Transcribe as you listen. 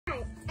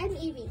I'm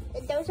Evie.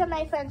 And those are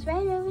my friends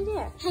right over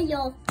there.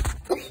 Hello.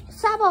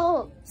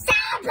 Sabo!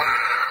 Sabo!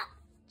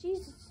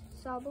 Jesus,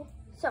 Sabo.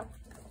 So,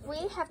 we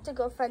have to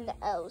go find the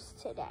elves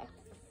today.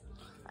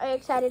 Are you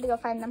excited to go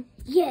find them?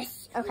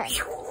 Yes. Okay,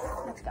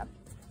 let's go.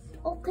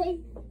 Okay,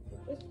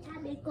 it's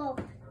time to go.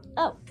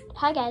 Oh,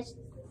 hi guys.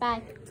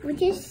 Bye. We're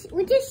just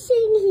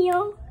sitting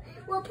here.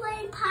 We're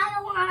playing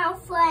Pile on our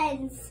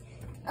friends.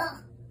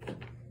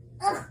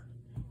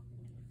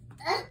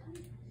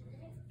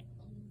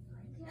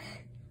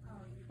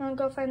 I'm gonna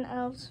go find the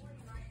elves.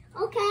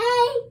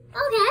 Okay.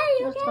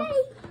 Let's go.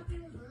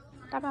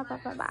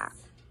 Ba-ba-ba-ba-ba.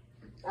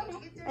 Okay.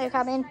 Are you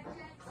coming?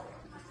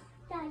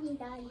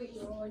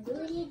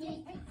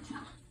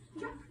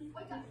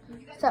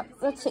 So,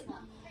 let's see.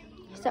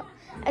 So,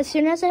 as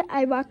soon as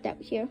I walked out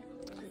here,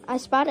 I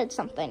spotted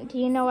something. Do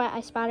you know what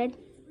I spotted?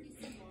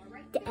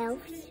 The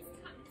elves.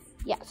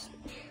 Yes.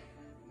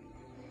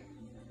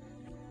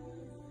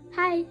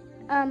 Hi.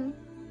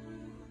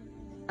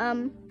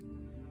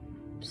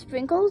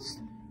 Sprinkles,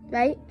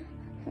 right?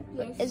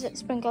 Yes. Is it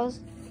Sprinkles?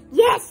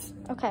 Yes.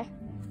 Okay.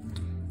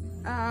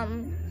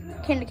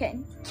 Candy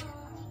cane.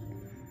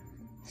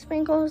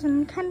 Sprinkles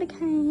and candy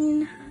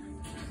cane.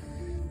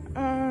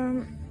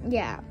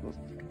 Yeah.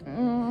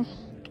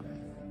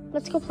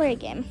 Let's go play a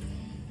game.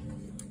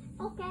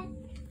 Okay.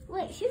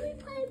 Wait, should we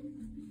play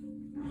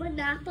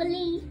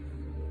Monopoly?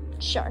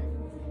 Sure.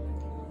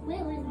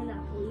 Where is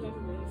Monopoly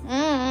anyways?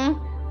 Mm-hmm.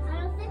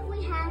 I don't think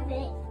we have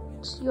it.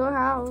 It's your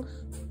house.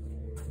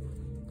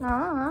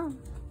 No.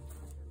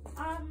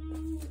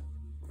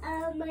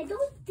 I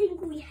don't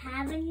think we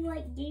have any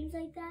like games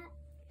like that.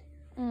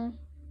 I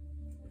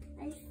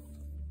think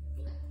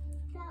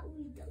that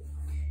we don't.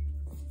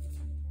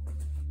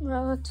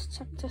 Well, let's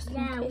check this in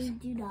Yeah, case. we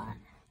do not.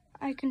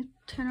 I can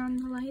turn on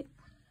the light.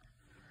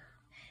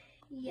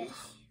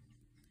 Yes.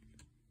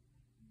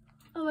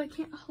 Oh, I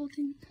can't hold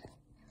it.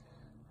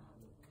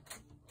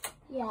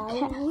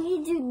 Yeah,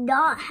 we do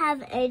not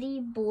have any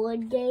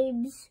board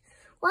games.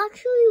 Well,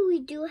 actually, we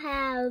do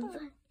have.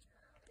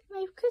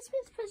 My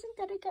Christmas present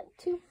that I got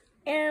too.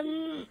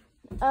 Do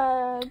Hang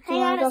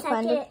you on wanna a go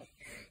find second. it?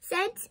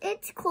 Since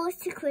it's close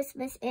to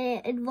Christmas and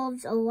it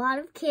involves a lot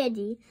of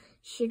candy,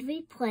 should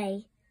we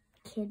play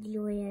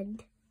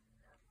Candyland?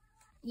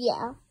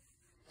 Yeah.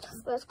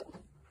 Let's go.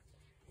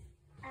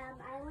 I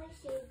want to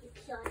save the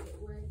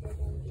chocolate one that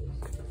I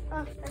used.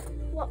 Okay.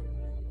 Well,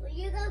 Will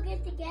you go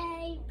get the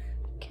game?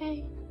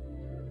 okay.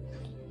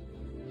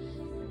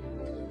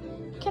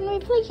 Can we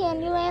play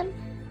Candyland?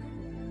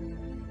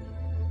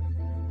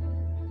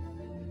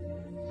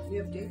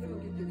 Yeah, David will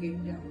get the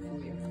game down for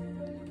you.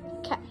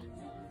 Okay.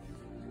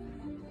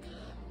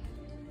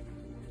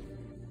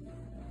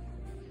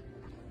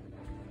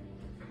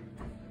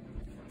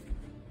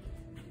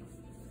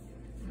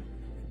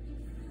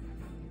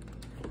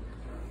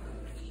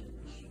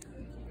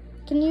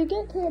 Can you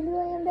get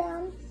Candyland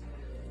down?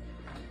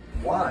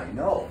 Why?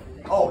 No.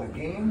 Oh, the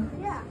game?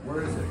 Yeah.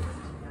 Where is it?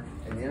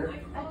 In here?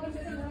 I think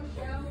it's in the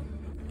show.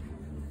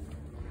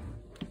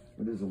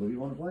 What does Olivia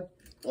want to play?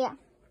 Yeah.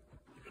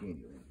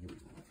 Candyland.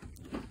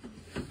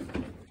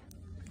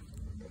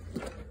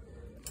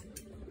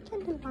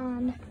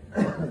 Candyland.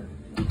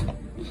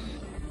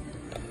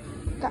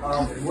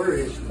 And where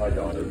is my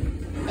daughter?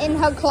 In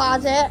her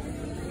closet.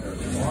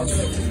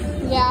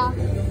 Yeah.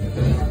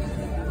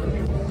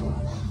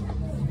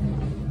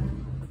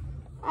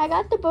 I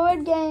got the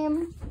board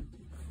game.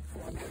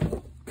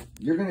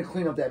 You're going to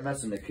clean up that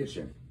mess in the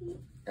kitchen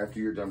after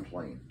you're done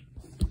playing.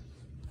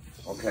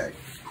 Okay.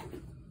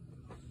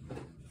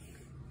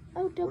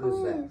 Oh, double What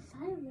is that? S.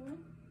 I don't know.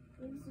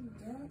 Maybe some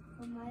dirt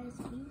on Maya's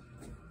feet.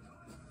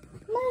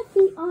 My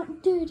feet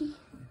aren't dirty.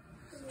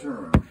 Turn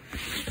around.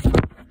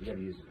 You got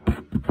to use it.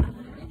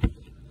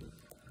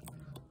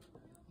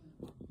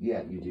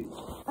 Yeah, you do.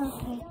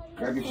 Okay.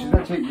 Grab your shoes. You're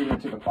going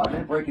to take a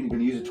 5-minute break and you're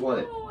going to use the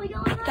toilet. Oh, I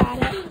don't Got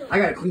it. I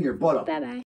got to clean your butt up. Bye-bye.